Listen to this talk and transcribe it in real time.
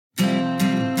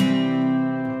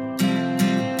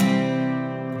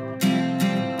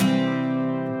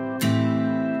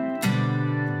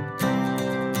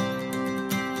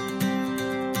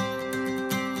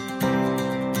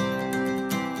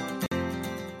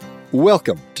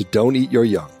Welcome to Don't Eat Your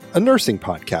Young, a nursing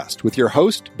podcast with your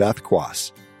host, Beth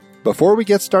Quass. Before we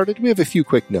get started, we have a few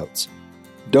quick notes.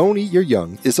 Don't Eat Your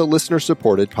Young is a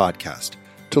listener-supported podcast.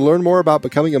 To learn more about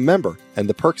becoming a member and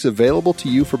the perks available to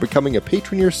you for becoming a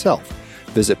patron yourself,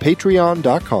 visit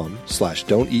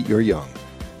patreon.com/don'teatyouryoung.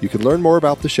 You can learn more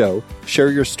about the show,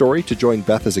 share your story to join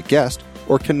Beth as a guest,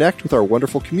 or connect with our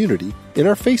wonderful community in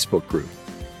our Facebook group.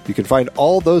 You can find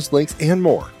all those links and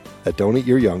more at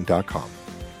don'teatyouryoung.com.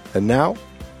 And now,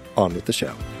 on with the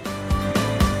show.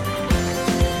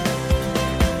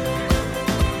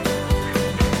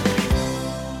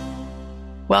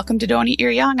 Welcome to Don't Eat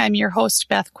Your Young. I'm your host,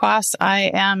 Beth Quass.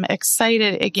 I am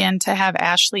excited again to have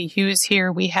Ashley Hughes here.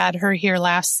 We had her here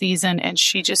last season, and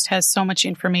she just has so much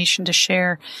information to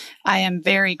share. I am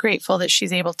very grateful that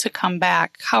she's able to come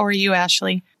back. How are you,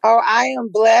 Ashley? Oh, I am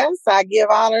blessed. I give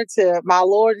honor to my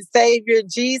Lord and Savior,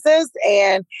 Jesus,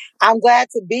 and I'm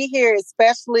glad to be here,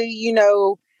 especially,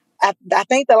 I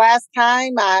think the last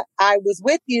time I was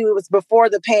with you, it was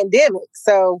before the pandemic.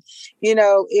 So,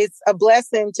 it's a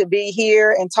blessing to be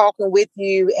here and talking with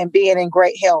you and being in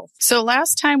great health. So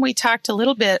last time we talked a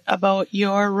little bit about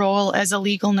your role as a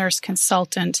legal nurse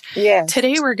consultant. Yes.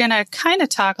 Today we're going to kind of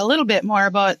talk a little bit more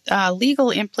about legal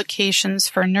implications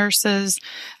for nurses,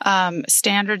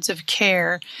 standards of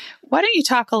care. Why don't you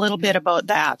talk a little bit about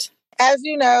that? As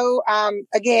you know,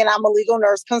 again, I'm a legal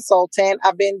nurse consultant.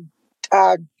 I've been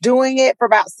doing it for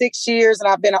about 6 years, and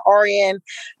I've been an RN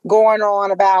going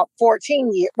on about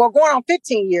 14 years. Well, going on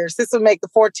 15 years. This will make the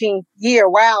 14th year.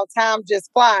 Wow, time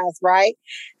just flies, right?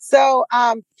 So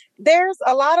there's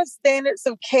a lot of standards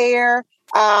of care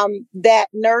that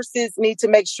nurses need to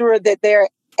make sure that they're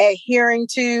adhering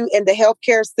to in the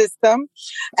healthcare system.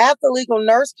 As a legal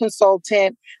nurse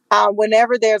consultant,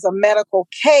 whenever there's a medical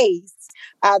case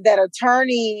that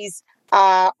attorneys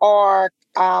are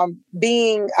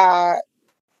being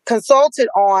consulted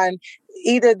on,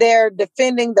 either they're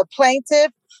defending the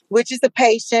plaintiff, which is the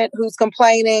patient who's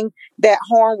complaining that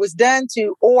harm was done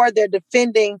to, or they're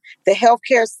defending the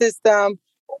healthcare system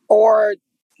or,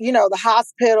 the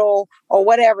hospital or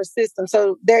whatever system.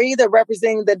 So they're either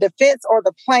representing the defense or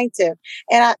the plaintiff.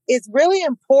 And it's really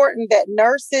important that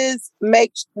nurses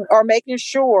are making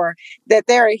sure that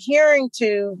they're adhering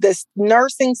to the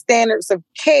nursing standards of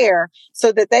care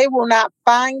so that they will not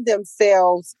find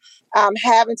themselves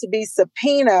having to be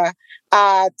subpoenaed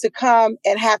to come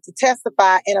and have to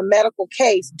testify in a medical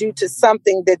case due to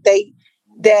something that they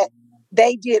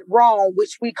did wrong,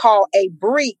 which we call a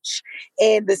breach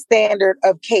in the standard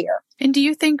of care. And do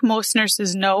you think most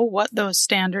nurses know what those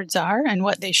standards are and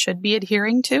what they should be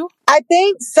adhering to? I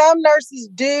think some nurses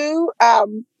do,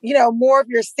 more of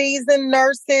your seasoned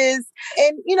nurses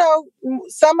and,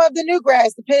 some of the new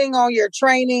grads, depending on your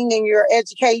training and your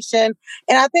education.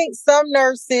 And I think some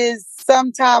nurses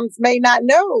sometimes may not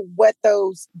know what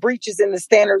those breaches in the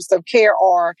standards of care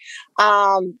are,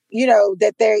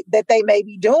 that they may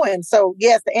be doing. So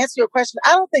yes, to answer your question,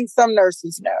 I don't think some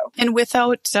nurses know. And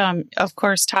without, of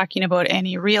course, talking about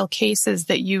any real cases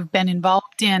that you've been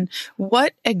involved in,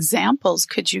 what examples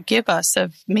could you give us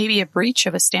of maybe a breach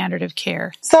of a standard of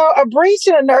care? So a breach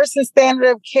in a nursing standard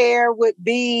of care would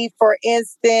be, for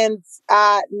instance,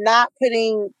 not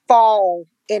putting fall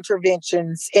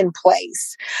interventions in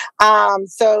place.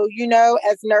 So,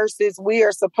 as nurses, we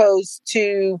are supposed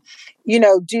to,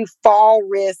 do fall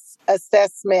risk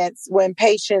assessments when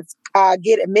patients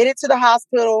get admitted to the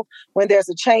hospital, when there's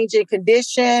a change in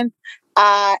condition,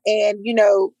 and,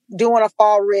 doing a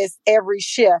fall risk every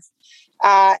shift.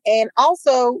 And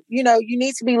also, you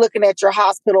need to be looking at your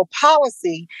hospital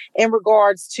policy in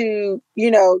regards to,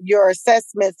 your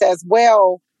assessments as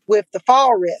well with the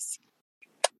fall risk.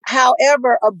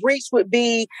 However, a breach would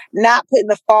be not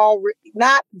doing a fall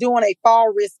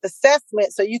risk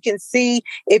assessment so you can see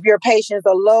if your patient is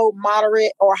a low,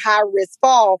 moderate, or high risk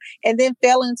fall, and then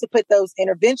failing to put those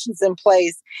interventions in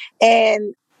place.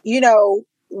 And,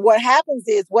 what happens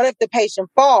is, what if the patient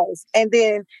falls and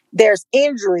then there's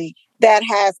injury that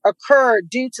has occurred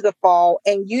due to the fall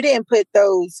and you didn't put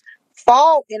those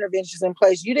fall interventions in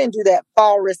place? You didn't do that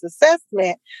fall risk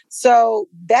assessment. So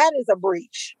that is a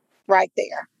breach right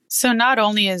there. So not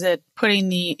only is it putting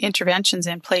the interventions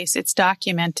in place, it's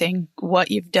documenting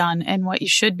what you've done and what you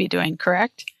should be doing,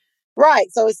 correct?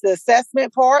 Right. So it's the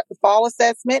assessment part, the fall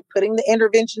assessment, putting the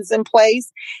interventions in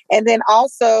place, and then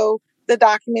also the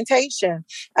documentation.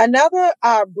 Another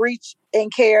breach in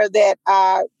care that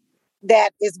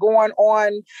is going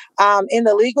on in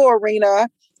the legal arena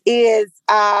is,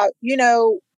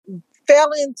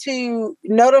 failing to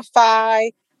notify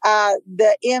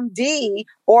the MD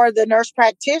or the nurse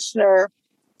practitioner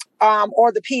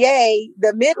or the PA,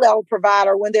 the mid-level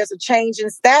provider, when there's a change in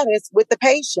status with the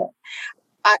patient.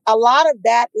 A lot of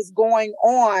that is going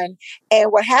on.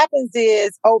 And what happens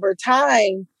is over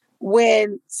time,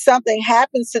 when something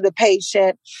happens to the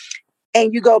patient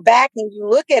and you go back and you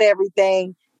look at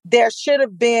everything, there should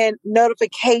have been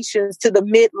notifications to the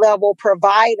mid-level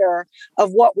provider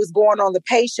of what was going on the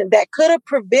patient that could have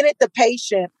prevented the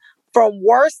patient from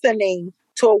worsening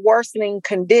to a worsening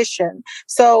condition.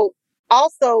 So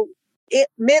also,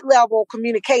 mid-level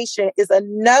communication is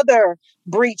another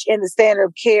breach in the standard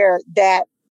of care that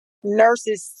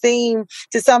nurses seem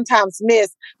to sometimes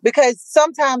miss, because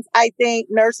sometimes I think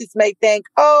nurses may think,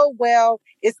 oh, well,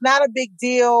 it's not a big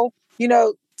deal.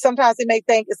 Sometimes they may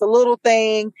think it's a little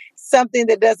thing, something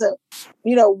that doesn't,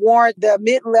 warrant the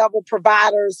mid-level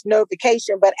provider's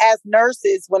notification. But as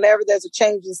nurses, whenever there's a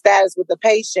change in status with the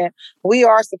patient, we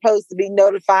are supposed to be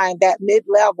notifying that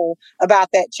mid-level about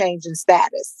that change in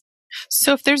status.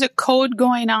 So if there's a code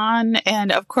going on,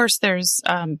 and of course there's,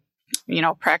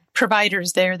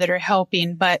 providers there that are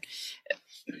helping, but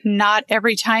not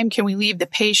every time can we leave the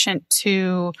patient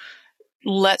to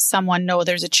let someone know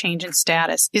there's a change in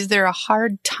status. Is there a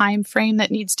hard time frame that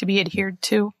needs to be adhered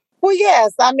to? Well,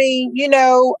 yes. I mean,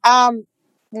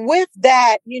 with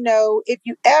that, if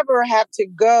you ever have to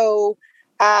go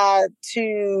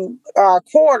to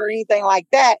court or anything like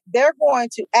that, they're going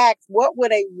to ask, what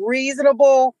would a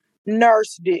reasonable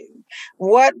nurse do?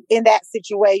 What in that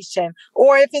situation?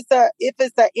 Or if it's a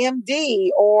MD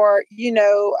or,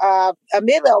 a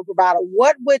mid-level provider,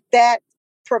 what would that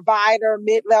provider,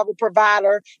 mid-level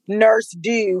provider, nurse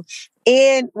do?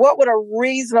 And what would a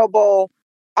reasonable,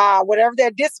 whatever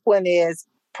their discipline is,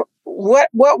 what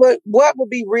would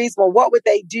be reasonable? What would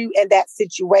they do in that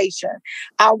situation?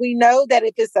 We know that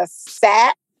if it's a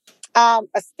stat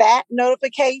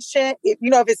notification, if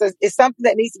it's something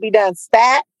that needs to be done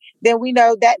stat, then we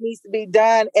know that needs to be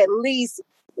done at least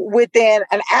within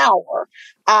an hour,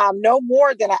 no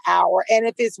more than an hour. And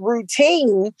if it's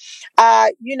routine,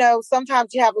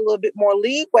 sometimes you have a little bit more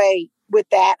leeway with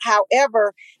that.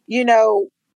 However,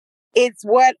 it's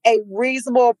what a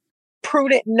reasonable,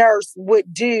 prudent nurse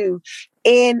would do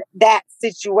in that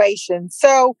situation.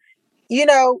 So,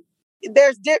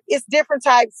 it's different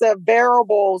types of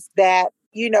variables that,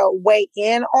 weigh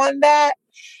in on that.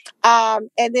 And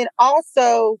then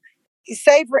also,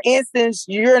 say for instance,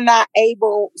 there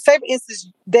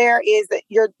is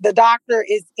the doctor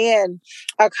is in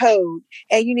a code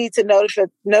and you need to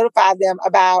notify them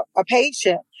about a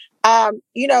patient.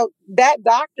 That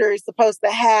doctor is supposed to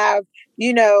have,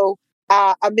 a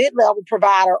mid-level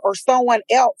provider or someone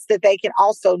else that they can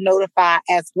also notify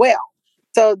as well.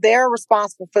 So they're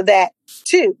responsible for that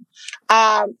too.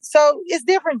 So it's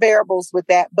different variables with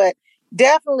that, but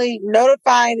definitely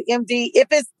notifying the MD if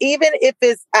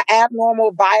it's an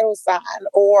abnormal vital sign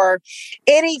or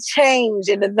any change,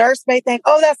 and the nurse may think,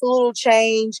 oh, that's a little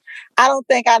change. I don't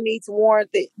think I need to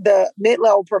warrant the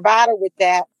mid-level provider with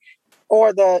that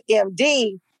or the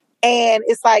MD. And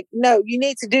it's like, no, you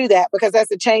need to do that because that's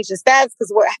a change in status.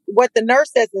 Because what the nurse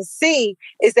doesn't see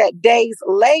is that days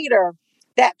later,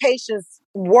 that patient's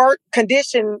work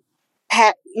condition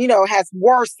has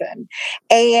worsened.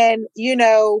 And,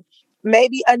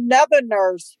 maybe another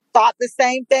nurse thought the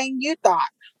same thing you thought,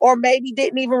 or maybe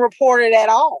didn't even report it at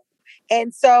all.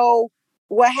 And so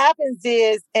what happens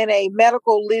is in a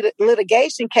medical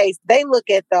litigation case, they look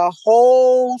at the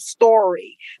whole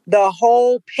story, the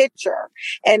whole picture.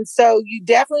 And so you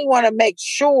definitely want to make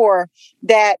sure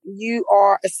that you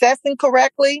are assessing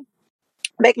correctly,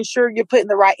 making sure you're putting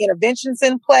the right interventions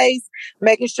in place,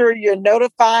 making sure you're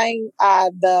notifying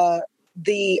the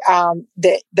MD,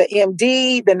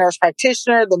 the nurse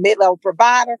practitioner, the mid-level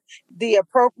provider, the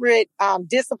appropriate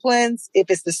disciplines. If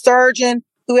it's the surgeon,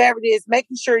 whoever it is,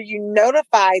 making sure you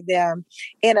notify them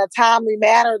in a timely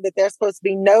manner that they're supposed to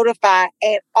be notified.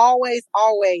 And always,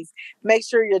 always make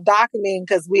sure you're documenting,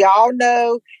 because we all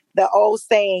know the old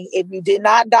saying, if you did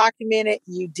not document it,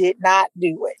 you did not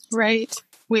do it. Right.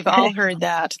 We've all heard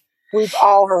that. We've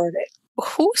all heard it.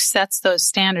 Who sets those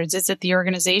standards? Is it the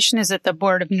organization? Is it the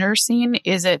board of nursing?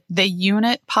 Is it the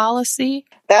unit policy?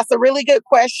 That's a really good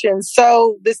question.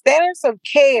 So the standards of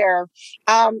care,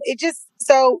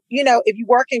 if you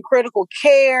work in critical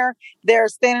care, there are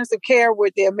standards of care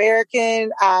with the American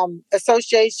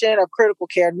Association of Critical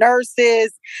Care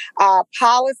Nurses,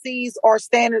 policies or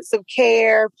standards of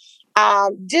care.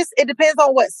 It depends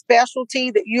on what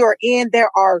specialty that you are in. There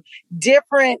are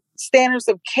different standards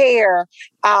of care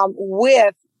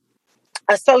with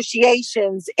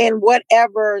associations in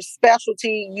whatever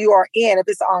specialty you are in. If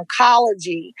it's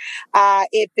oncology,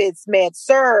 if it's med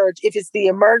surg, if it's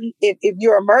the if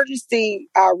you're emergency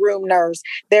room nurse,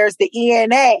 there's the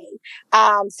ENA.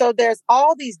 So there's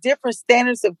all these different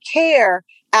standards of care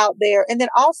out there. And then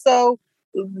also,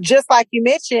 just like you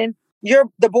mentioned, you're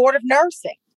the board of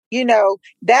nursing.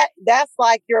 That's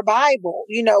like your Bible,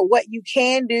 what you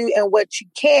can do and what you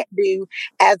can't do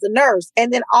as a nurse.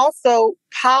 And then also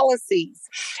policies.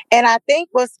 And I think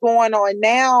what's going on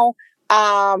now,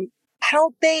 I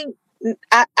don't think,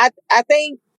 I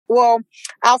think, well,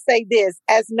 I'll say this,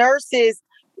 as nurses,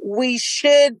 we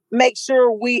should make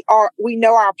sure we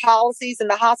know our policies in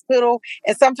the hospital.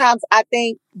 And sometimes I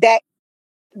think that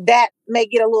may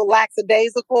get a little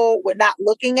lackadaisical with not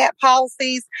looking at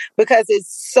policies because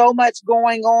it's so much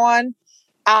going on.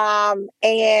 And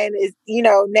it's,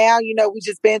 now, we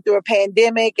just been through a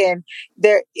pandemic and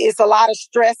there is a lot of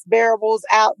stress variables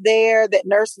out there that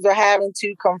nurses are having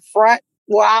to confront.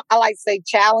 Well, I like to say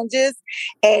challenges,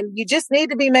 and you just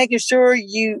need to be making sure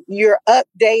you're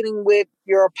updating with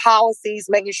your policies,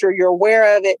 making sure you're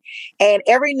aware of it. And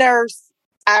every nurse,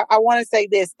 I want to say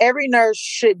this, every nurse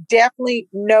should definitely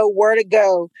know where to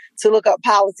go to look up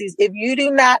policies. If you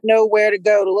do not know where to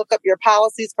go to look up your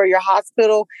policies for your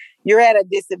hospital, you're at a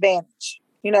disadvantage.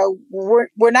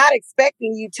 We're not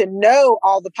expecting you to know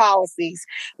all the policies.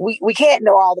 We can't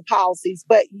know all the policies,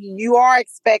 but you are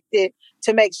expected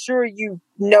to make sure you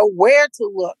know where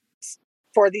to look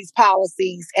for these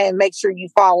policies and make sure you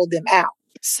follow them out.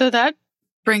 So that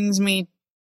brings me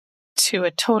to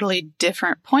a totally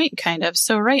different point, kind of.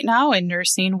 So right now in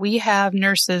nursing, we have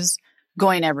nurses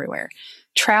going everywhere.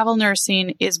 Travel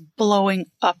nursing is blowing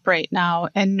up right now,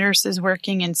 and nurses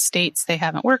working in states they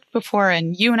haven't worked before,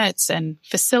 and units and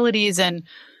facilities. And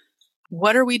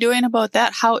what are we doing about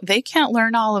that? How they can't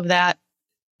learn all of that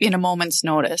in a moment's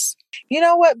notice. You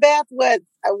know what, Beth?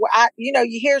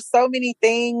 You hear so many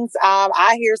things.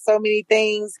 I hear so many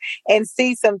things and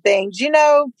see some things.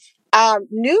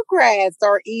 New grads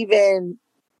are even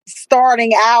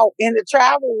starting out in the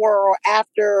travel world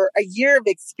after a year of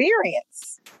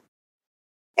experience.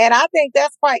 And I think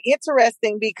that's quite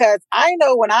interesting because I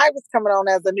know when I was coming on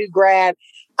as a new grad,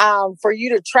 for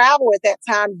you to travel at that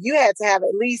time, you had to have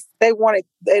they wanted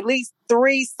at least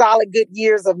 3 solid good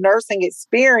years of nursing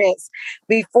experience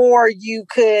before you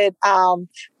could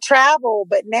travel.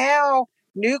 But now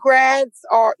new grads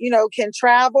can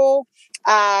travel,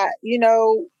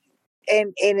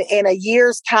 in a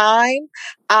year's time.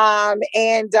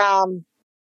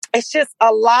 It's just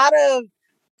a lot of,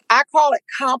 I call it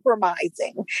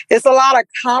compromising. It's a lot of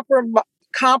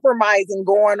compromising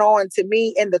going on to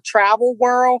me in the travel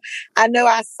world. I know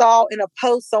I saw in a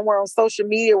post somewhere on social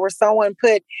media where someone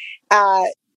put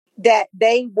that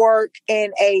they work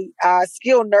in a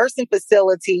skilled nursing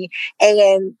facility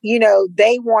and,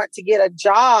 they want to get a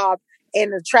job in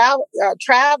the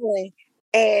traveling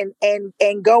and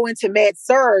go into med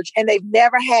surg, and they've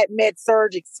never had med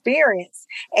surg experience,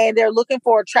 and they're looking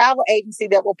for a travel agency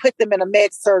that will put them in a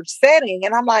med surg setting.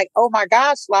 And I'm like, oh my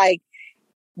gosh, like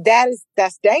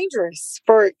that's dangerous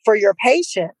for your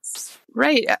patients.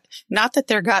 Right. Not that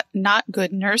they're not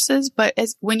good nurses, but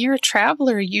when you're a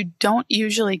traveler, you don't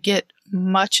usually get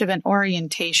much of an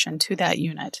orientation to that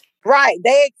unit. Right.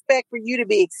 They expect for you to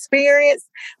be experienced,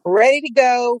 ready to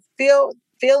go, feel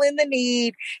in the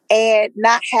need, and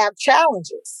not have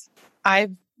challenges.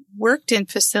 I've worked in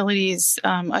facilities,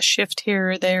 a shift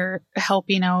here or there,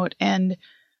 helping out, and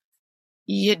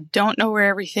you don't know where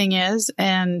everything is.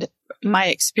 And my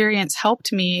experience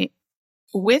helped me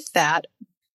with that.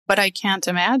 But I can't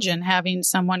imagine having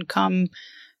someone come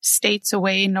states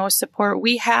away, no support.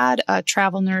 We had a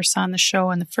travel nurse on the show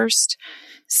in the first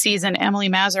season, Emily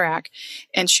Mazarak,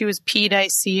 and she was ped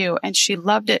ICU, and she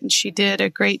loved it, and she did a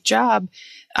great job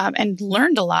and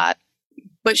learned a lot.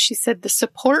 But she said the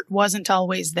support wasn't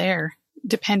always there,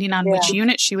 depending on which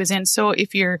unit she was in. So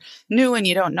if you're new and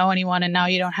you don't know anyone, and now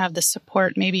you don't have the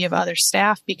support maybe of other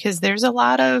staff, because there's a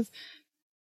lot of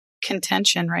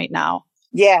contention right now.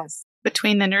 Yes.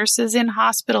 Between the nurses in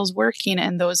hospitals working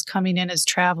and those coming in as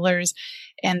travelers,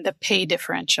 and the pay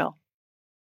differential.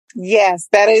 Yes,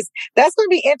 that's going to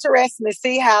be interesting to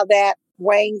see how that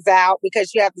weighs out,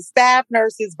 because you have the staff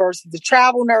nurses versus the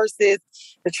travel nurses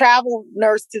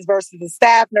versus the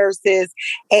staff nurses,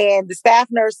 and the staff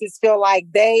nurses feel like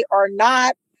they are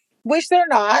not, which they're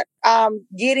not,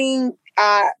 getting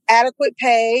adequate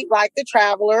pay like the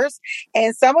travelers.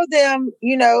 And some of them,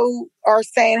 are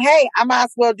saying, hey, I might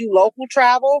as well do local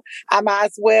travel. I might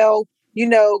as well,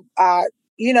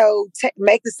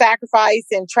 make the sacrifice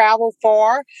and travel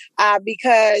far,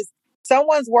 because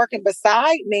someone's working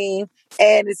beside me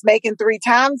and is making 3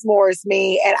 times more as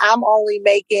me, and I'm only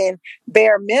making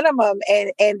bare minimum,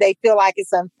 and they feel like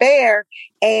it's unfair.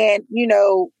 And, you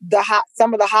know,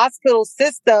 some of the hospital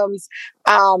systems,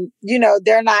 you know,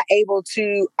 they're not able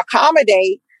to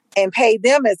accommodate and pay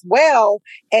them as well.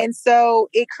 And so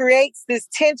it creates this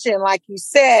tension, like you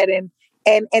said, and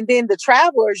then the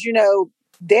travelers, you know,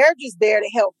 they're just there to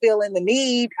help fill in the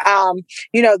need.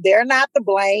 You know, they're not to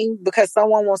blame because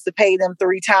someone wants to pay them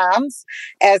 3 times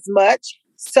as much.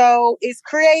 So it's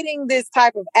creating this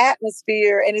type of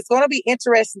atmosphere, and it's going to be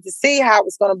interesting to see how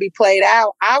it's going to be played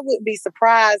out. I wouldn't be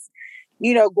surprised,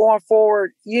 you know, going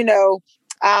forward, you know,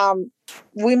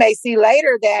 we may see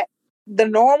later that the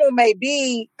normal may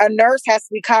be a nurse has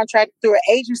to be contracted through an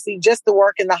agency just to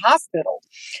work in the hospital,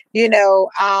 you know,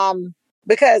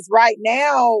 because right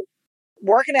now,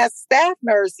 working as a staff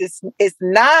nurse is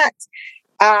not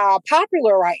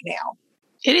popular right now.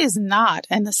 It is not.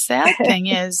 And the sad thing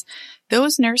is,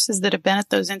 those nurses that have been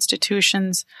at those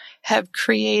institutions have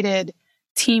created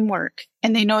teamwork,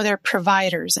 and they know their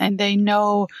providers, and they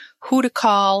know who to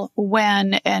call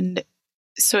when. And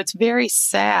so it's very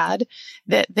sad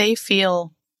that they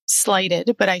feel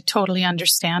slighted, but I totally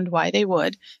understand why they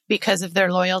would, because of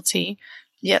their loyalty.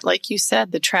 Yet, like you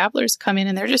said, the travelers come in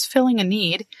and they're just filling a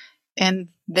need, and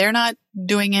they're not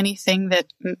doing anything that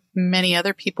many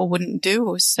other people wouldn't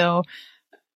do. So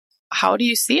how do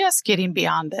you see us getting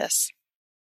beyond this?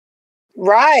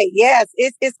 Right. Yes.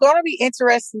 It's going to be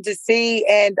interesting to see.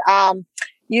 And,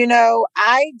 you know,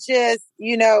 I just,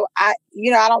 I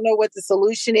don't know what the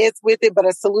solution is with it, but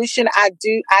a solution, I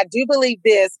do believe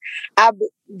this.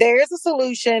 There is a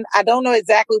solution. I don't know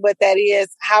exactly what that is.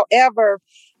 However,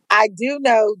 I do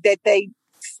know that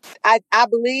I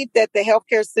believe that the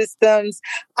healthcare systems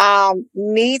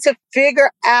need to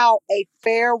figure out a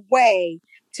fair way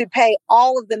to pay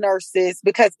all of the nurses,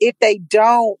 because if they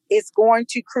don't, it's going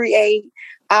to create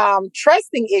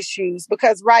trusting issues,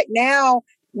 because right now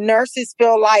nurses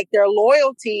feel like their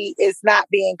loyalty is not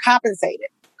being compensated.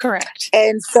 Correct.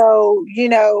 And so, you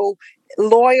know,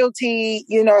 loyalty,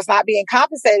 you know, is not being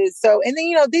compensated. So, and then,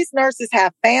 you know, these nurses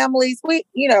have families.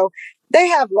 They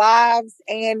have lives,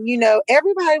 and, you know,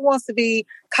 everybody wants to be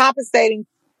compensated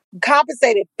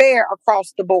fair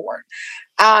across the board.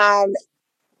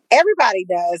 Everybody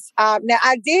does. Now,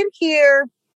 I did hear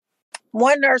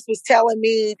one nurse was telling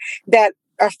me that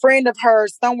a friend of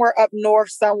hers somewhere up north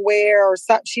somewhere,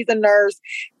 she's a nurse.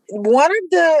 One of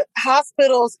the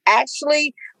hospitals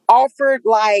actually offered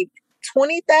like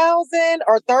 $20,000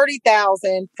 or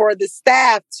 $30,000 for the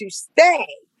staff to stay.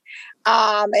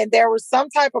 And there was some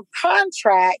type of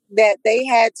contract that they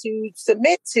had to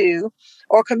submit to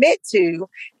or commit to.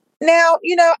 Now,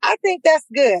 you know, I think that's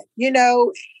good. You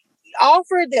know,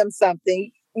 offer them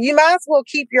something. You might as well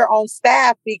keep your own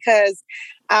staff, because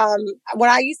when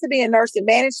I used to be in nursing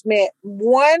management,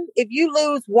 if you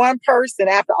lose one person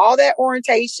after all that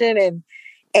orientation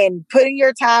and putting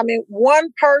your time in,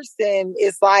 one person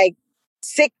is like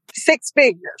six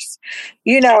figures,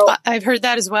 you know. I've heard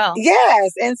that as well.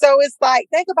 Yes. And so it's like,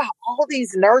 think about all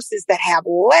these nurses that have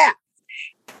left.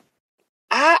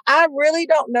 I really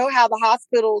don't know how the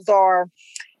hospitals are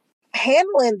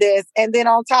handling this. And then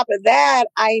on top of that,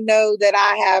 I know that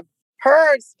I have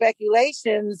heard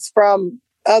speculations from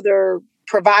other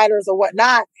providers or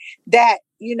whatnot that,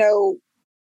 you know,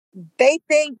 they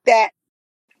think that,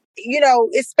 you know,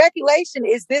 it's speculation.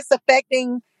 Is this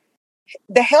affecting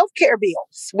the healthcare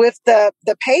bills with the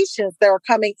patients that are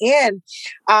coming in?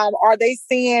 Are they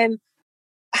seeing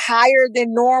higher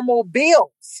than normal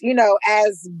bills, you know,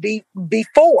 as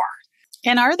before?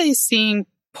 And are they seeing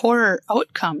poorer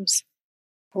outcomes?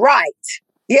 Right.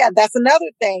 Yeah, that's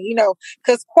another thing, you know,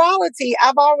 because quality,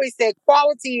 I've always said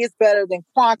quality is better than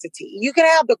quantity. You can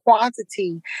have the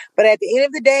quantity, but at the end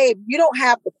of the day, if you don't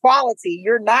have the quality,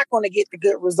 you're not going to get the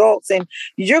good results. And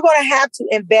you're going to have to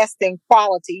invest in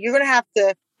quality. You're going to have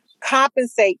to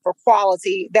compensate for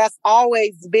quality. That's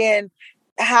always been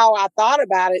how I thought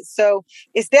about it. So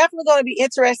it's definitely going to be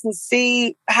interesting to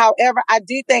see. However, I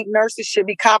do think nurses should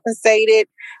be compensated.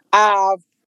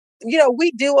 You know,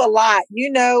 we do a lot.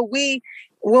 You know,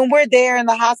 when we're there in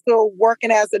the hospital working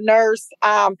as a nurse,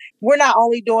 we're not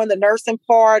only doing the nursing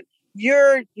part.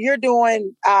 You're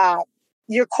doing,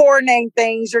 you're coordinating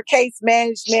things, your case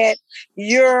management,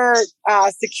 your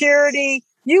security.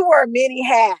 You wear many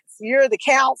hats. You're the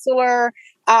counselor.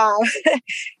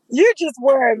 You're just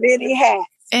wearing many hats.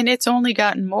 And it's only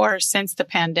gotten more since the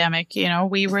pandemic. You know,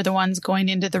 we were the ones going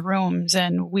into the rooms,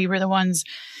 and we were the ones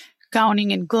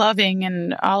gowning and gloving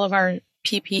and all of our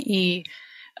PPE.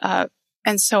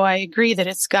 And so I agree that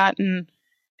it's gotten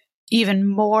even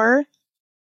more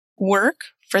work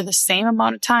for the same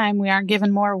amount of time. We aren't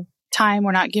given more time.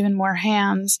 We're not given more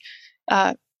hands.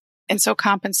 And so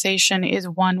compensation is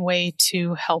one way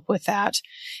to help with that.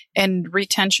 And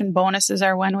retention bonuses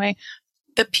are one way.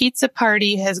 The pizza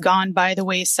party has gone by the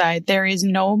wayside. There is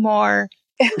no more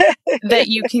that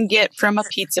you can get from a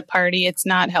pizza party. It's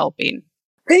not helping.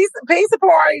 Pizza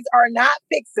parties are not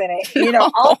fixing it.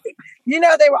 No.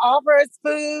 They would offer us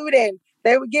food and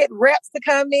they would get reps to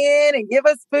come in and give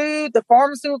us food, the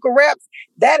pharmaceutical reps.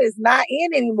 That is not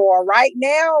in anymore. Right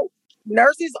now,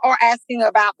 nurses are asking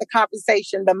about the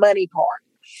compensation, the money part.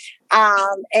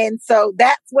 And so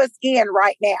that's what's in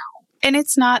right now. And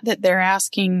it's not that they're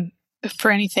asking for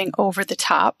anything over the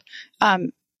top.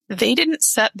 They didn't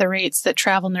set the rates that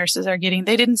travel nurses are getting.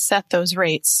 They didn't set those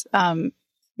rates. The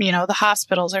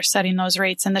hospitals are setting those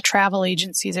rates and the travel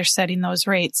agencies are setting those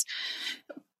rates.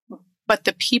 But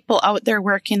the people out there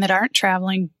working that aren't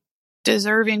traveling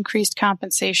deserve increased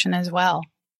compensation as well.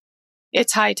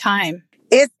 It's high time.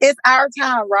 It's our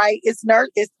time, right? It's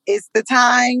the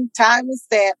time. Time is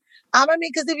set.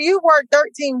 Because if you work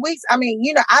 13 weeks, I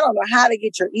don't know how to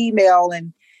get your email,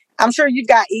 and I'm sure you've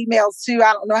got emails too.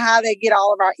 I don't know how they get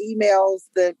all of our emails,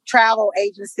 the travel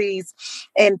agencies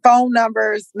and phone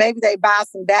numbers. Maybe they buy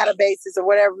some databases or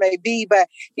whatever it may be. But,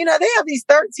 they have these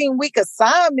 13-week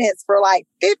assignments for like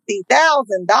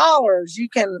 $50,000. You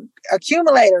can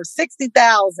accumulate or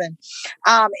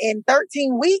 $60,000 in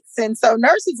 13 weeks. And so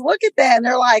nurses look at that and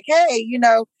they're like, hey,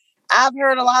 I've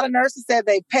heard a lot of nurses say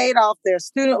they paid off their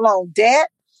student loan debt.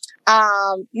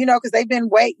 Because they've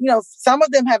been some of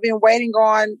them have been waiting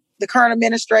on the current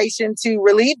administration to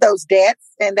relieve those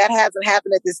debts, and that hasn't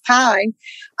happened at this time.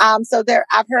 I've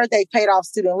heard they paid off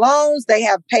student loans. They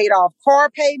have paid off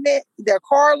their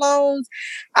car loans.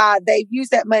 They've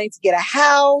used that money to get a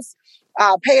house,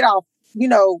 paid off,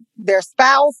 their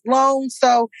spouse loans.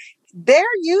 So they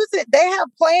have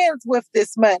plans with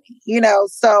this money,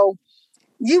 so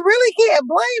you really can't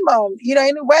blame them, in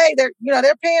a way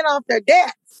they're paying off their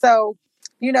debt. So,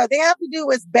 they have to do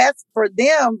what's best for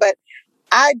them. But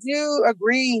I do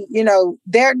agree,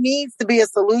 there needs to be a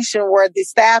solution where the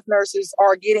staff nurses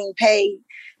are getting paid,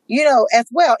 as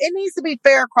well. It needs to be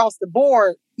fair across the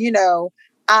board,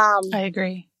 I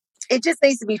agree. It just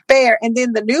needs to be fair. And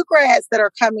then the new grads that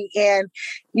are coming in,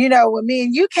 when me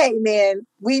and you came in,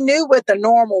 we knew what the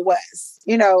normal was,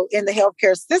 in the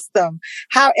healthcare system.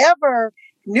 However,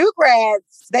 new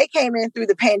grads, they came in through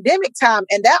the pandemic time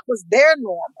and that was their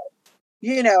normal,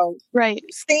 right.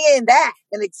 Seeing that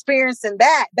and experiencing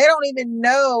that. They don't even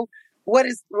know what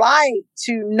it's like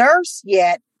to nurse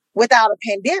yet without a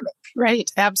pandemic.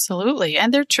 Right. Absolutely.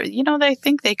 And they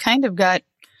think they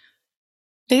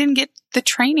didn't get the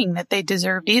training that they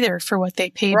deserved either for what they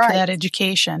paid for that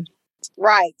education.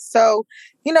 Right. So,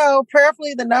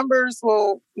 prayerfully the numbers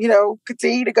will,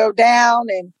 continue to go down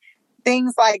and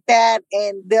things like that,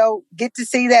 and they'll get to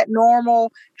see that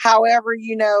normal. However,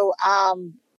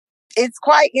 it's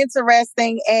quite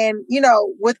interesting. And,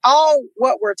 with all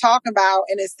what we're talking about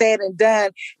and it's said and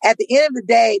done, at the end of the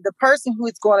day, the person who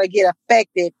is going to get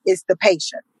affected is the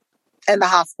patient and the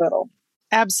hospital.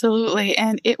 Absolutely.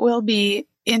 And it will be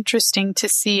interesting to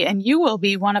see, and you will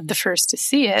be one of the first to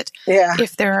see it,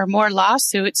 if there are more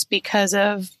lawsuits because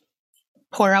of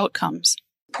poor outcomes.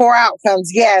 Poor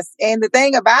outcomes, yes. And the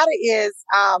thing about it is,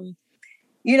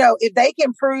 if they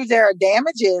can prove there are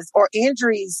damages or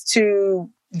injuries to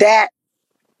that,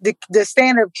 the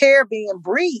standard of care being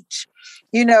breached,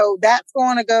 that's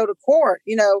going to go to court.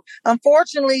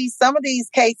 Unfortunately, some of these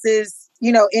cases,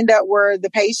 end up where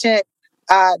the patient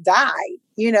died,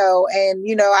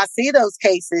 and, I see those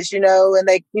cases, and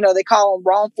they call them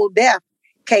wrongful death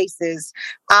cases.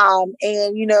 And,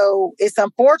 it's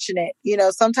unfortunate,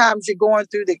 sometimes you're going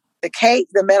through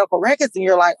the medical records and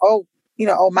you're like, oh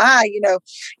my, you're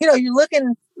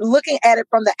looking at it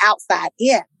from the outside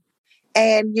in,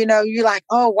 and, you're like,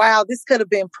 oh, wow, this could have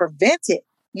been prevented,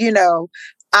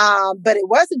 but it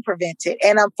wasn't prevented.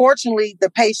 And unfortunately,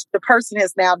 the person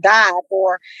has now died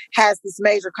or has this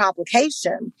major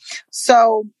complication.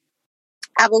 So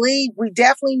I believe we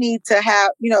definitely need to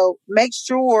have, make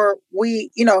sure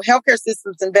healthcare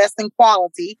systems invest in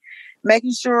quality,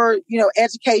 making sure,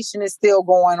 education is still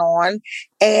going on.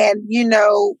 And,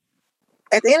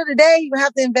 at the end of the day, you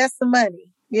have to invest some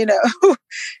money,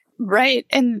 Right.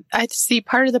 And I see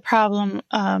part of the problem,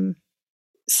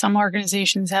 some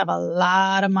organizations have a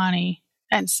lot of money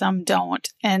and some don't.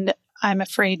 And I'm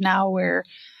afraid now where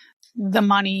the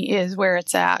money is where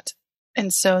it's at.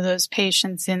 And so those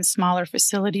patients in smaller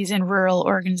facilities, in rural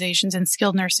organizations and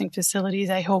skilled nursing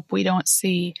facilities, I hope we don't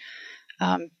see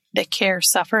the care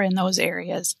suffer in those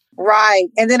areas. Right.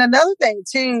 And then another thing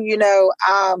too,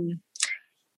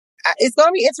 it's going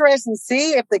to be interesting to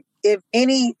see if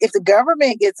the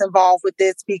government gets involved with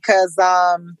this, because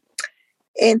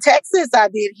in Texas, I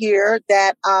did hear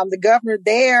that the governor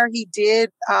there, he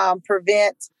did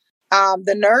prevent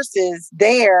the nurses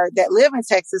there that live in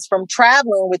Texas from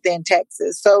traveling within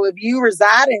Texas. So if you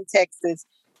reside in Texas,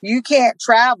 you can't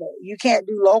travel. You can't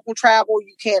do local travel.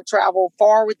 You can't travel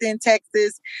far within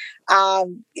Texas.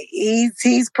 The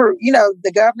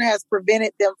governor has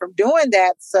prevented them from doing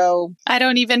that. So I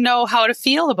don't even know how to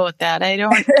feel about that.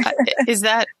 Is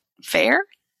that fair?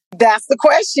 That's the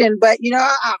question. But,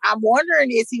 I'm wondering,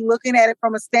 is he looking at it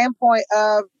from a standpoint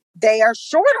of they are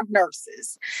short of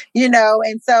nurses,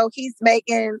 and so he's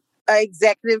making an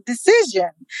executive decision.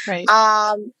 Right.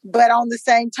 But on the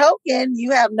same token,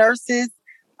 you have nurses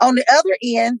on the other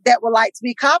end that would like to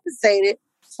be compensated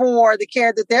for the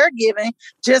care that they're giving,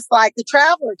 just like the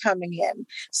traveler coming in.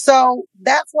 So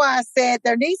that's why I said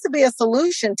there needs to be a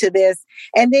solution to this.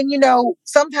 And then,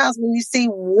 sometimes when you see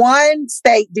one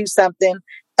state do something,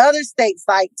 other states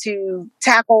like to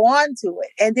tackle on to it.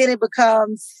 And then it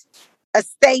becomes a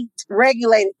state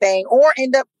regulated thing, or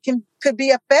could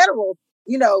be a federal,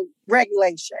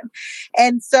 regulation.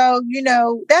 And so,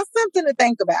 that's something to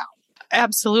think about.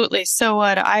 Absolutely. So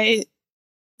what I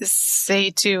say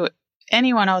to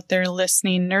anyone out there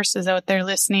listening, nurses out there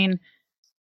listening,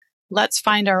 let's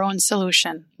find our own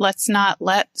solution. Let's not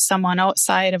let someone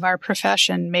outside of our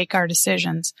profession make our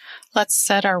decisions. Let's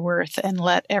set our worth and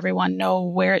let everyone know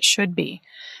where it should be.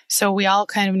 So we all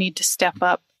kind of need to step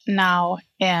up now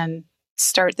and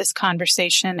start this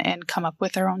conversation and come up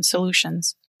with our own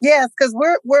solutions. Yes, because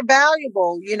we're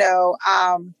valuable, we've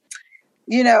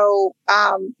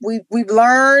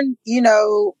learned,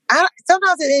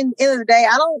 sometimes at the end of the day,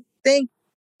 I don't think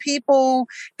people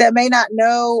that may not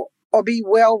know or be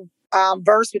well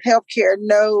versed with healthcare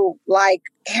know like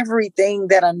everything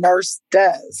that a nurse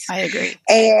does. I agree.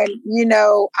 And,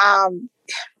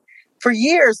 for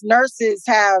years, nurses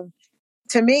have,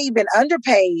 to me, been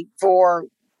underpaid for,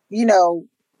 we go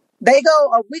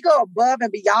above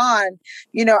and beyond,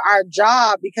 our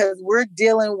job, because we're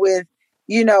dealing with,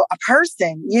 a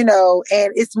person,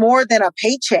 and it's more than a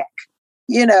paycheck,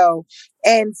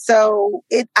 and so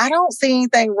I don't see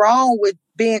anything wrong with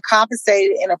being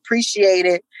compensated and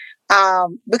appreciated,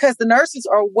 because the nurses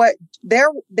are they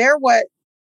are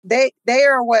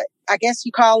what I guess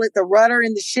you call it, the rudder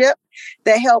in the ship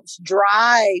that helps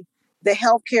drive the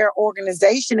healthcare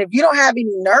organization. If you don't have any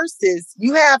nurses,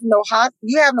 you have no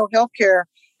healthcare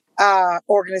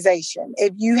organization.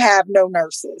 If you have no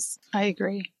nurses, I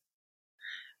agree.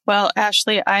 Well,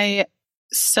 Ashley, I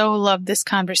so love this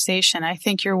conversation. I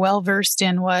think you're well versed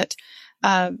in what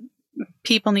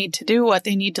people need to do, what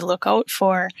they need to look out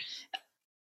for.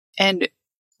 And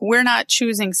we're not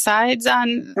choosing sides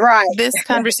on this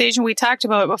conversation. We talked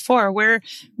about it before. We're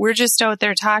just out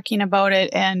there talking about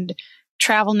it, and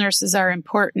travel nurses are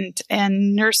important,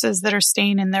 and nurses that are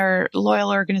staying in their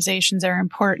loyal organizations are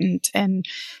important. And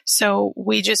so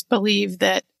we just believe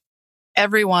that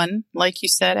everyone, like you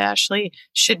said, Ashley,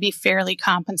 should be fairly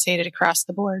compensated across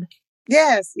the board.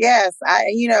 Yes.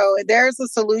 There's a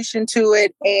solution to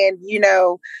it, and,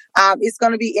 it's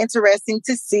going to be interesting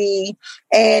to see.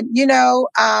 And,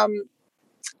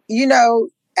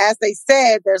 as they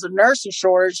said, there's a nursing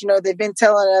shortage. They've been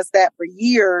telling us that for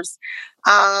years.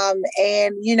 And,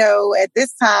 at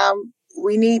this time,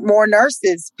 we need more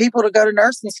nurses, people to go to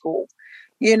nursing school.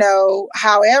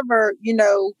 However,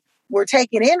 we're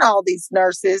taking in all these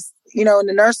nurses, in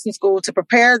the nursing school to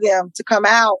prepare them to come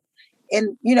out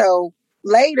and,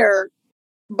 later.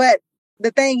 But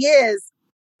the thing is,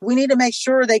 we need to make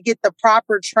sure they get the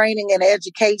proper training and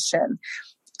education,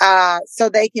 so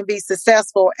they can be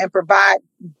successful and provide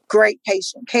great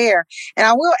patient care. And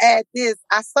I will add this.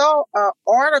 I saw an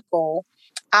article,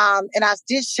 and I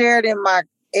just shared in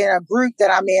a group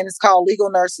that I'm in. It's called Legal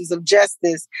Nurses of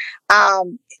Justice.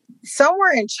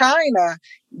 Somewhere in China,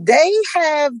 they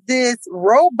have this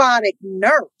robotic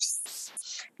nurse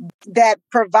that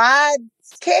provides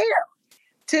care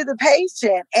to the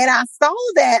patient. And I saw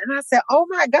that and I said, oh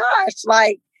my gosh,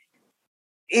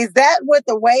 is that what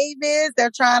the wave is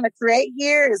they're trying to create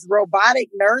here, is robotic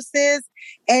nurses?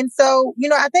 And so,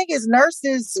 I think as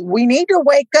nurses, we need to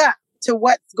wake up to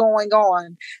what's going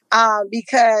on.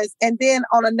 Because, and then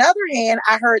on another hand,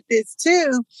 I heard this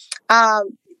too.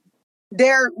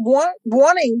 They're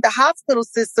wanting the hospital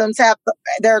systems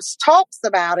there's talks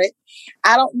about it.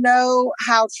 I don't know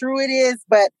how true it is,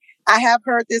 but I have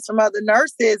heard this from other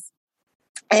nurses.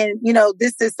 And,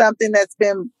 this is something that's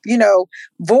been,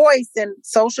 voiced in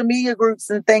social media groups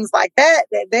and things like that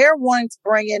they're wanting to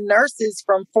bring in nurses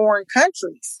from foreign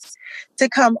countries to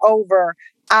come over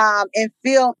and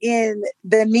fill in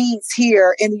the needs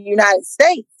here in the United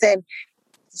States. And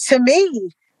to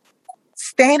me,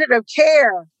 standard of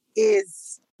care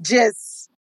is just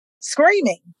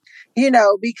screaming,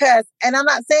 because, and I'm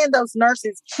not saying those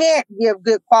nurses can't give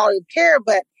good quality of care,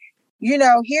 but,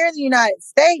 here in the United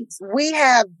States, we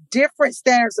have different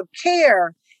standards of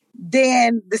care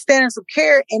than the standards of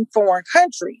care in foreign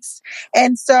countries.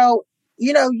 And so,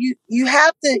 you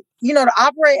have to, to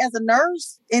operate as a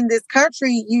nurse in this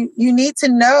country, you need to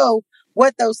know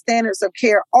what those standards of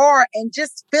care are, and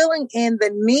just filling in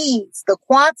the needs, the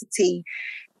quantity,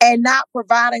 and not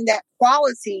providing that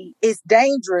quality is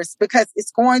dangerous because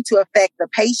it's going to affect the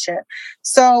patient.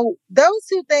 So those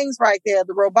two things right there,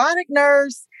 the robotic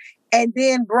nurse and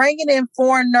then bringing in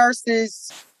foreign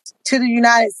nurses to the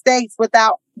United States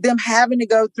without them having to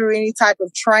go through any type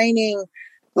of training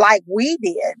like we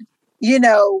did,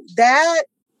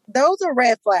 those are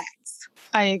red flags.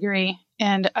 I agree.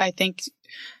 And I think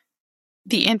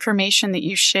the information that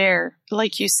you share,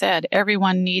 like you said,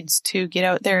 everyone needs to get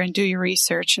out there and do your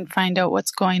research and find out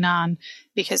what's going on,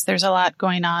 because there's a lot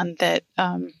going on that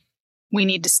we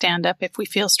need to stand up if we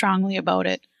feel strongly about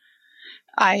it.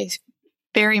 I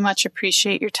very much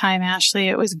appreciate your time, Ashley.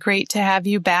 It was great to have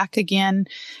you back again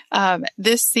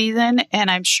this season, and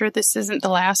I'm sure this isn't the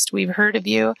last we've heard of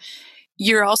you.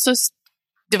 You're also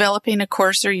developing a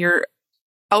course, or you're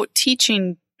out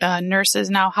teaching nurses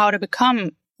now how to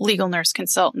become legal nurse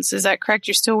consultants. Is that correct?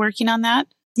 You're still working on that?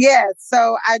 Yes.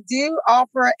 So I do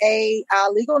offer a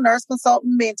legal nurse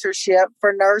consultant mentorship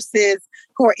for nurses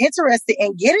who are interested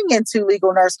in getting into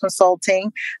legal nurse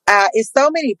consulting. It's so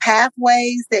many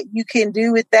pathways that you can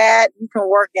do with that. You can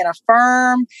work in a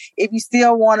firm. If you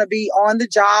still want to be on the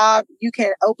job, you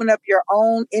can open up your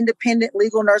own independent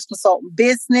legal nurse consultant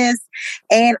business.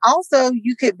 And also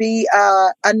you could be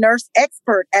a nurse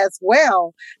expert as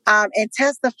well, and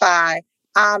testify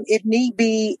if need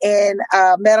be in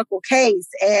a medical case.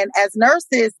 And as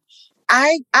nurses,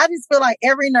 I just feel like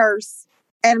every nurse,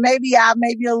 and maybe I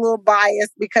may be a little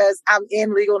biased because I'm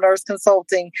in legal nurse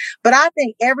consulting, but I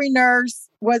think every nurse,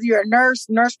 whether you're a nurse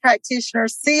practitioner,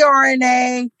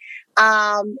 CRNA,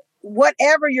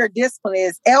 whatever your discipline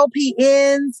is,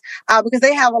 LPNs, because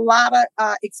they have a lot of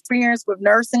experience with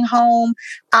nursing home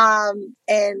and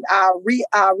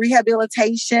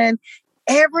rehabilitation.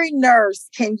 Every nurse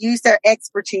can use their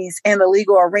expertise in the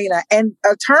legal arena, and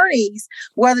attorneys,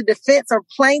 whether defense or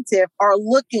plaintiff, are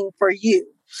looking for you.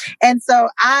 And so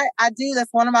I do,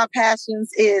 that's one of my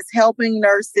passions, is helping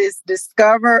nurses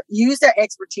use their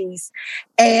expertise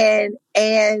and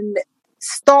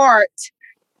start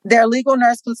their legal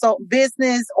nurse consultant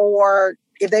business, or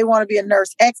if they want to be a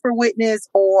nurse expert witness,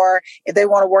 or if they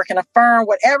want to work in a firm,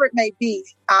 whatever it may be.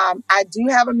 I do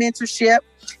have a mentorship.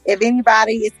 If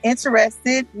anybody is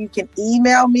interested, you can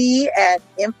email me at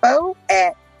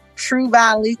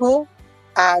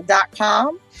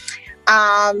info@truevinelegal.com.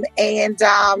 And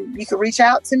you can reach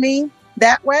out to me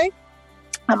that way.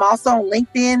 I'm also on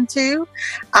LinkedIn too,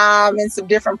 and some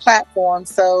different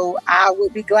platforms. So I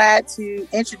would be glad to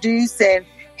introduce and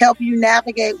help you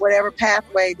navigate whatever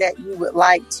pathway that you would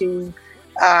like to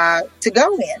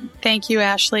go in. Thank you,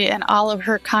 Ashley. And all of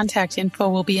her contact info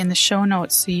will be in the show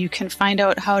notes, so you can find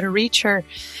out how to reach her.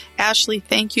 Ashley,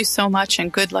 thank you so much,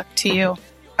 and good luck to you.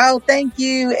 Oh, thank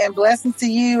you, and blessings to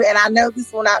you. And I know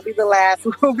this will not be the last.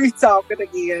 We'll be talking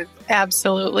again.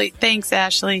 Absolutely. Thanks,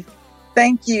 Ashley.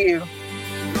 Thank you.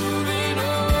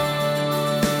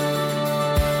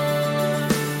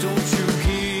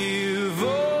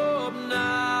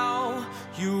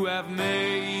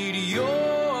 Made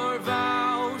your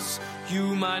vows,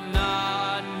 you might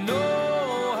not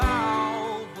know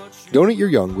how. Don't Eat Your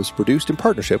Young was produced in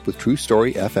partnership with True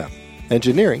Story FM.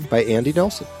 Engineering by Andy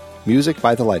Nelson. Music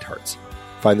by The Lighthearts.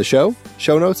 Find the show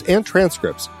notes, and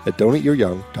transcripts at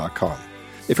don'teatyouryoung.com.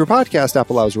 If your podcast app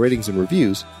allows ratings and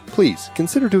reviews, please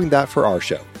consider doing that for our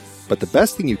show. But the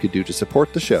best thing you could do to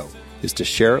support the show is to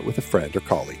share it with a friend or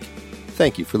colleague.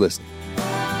 Thank you for listening.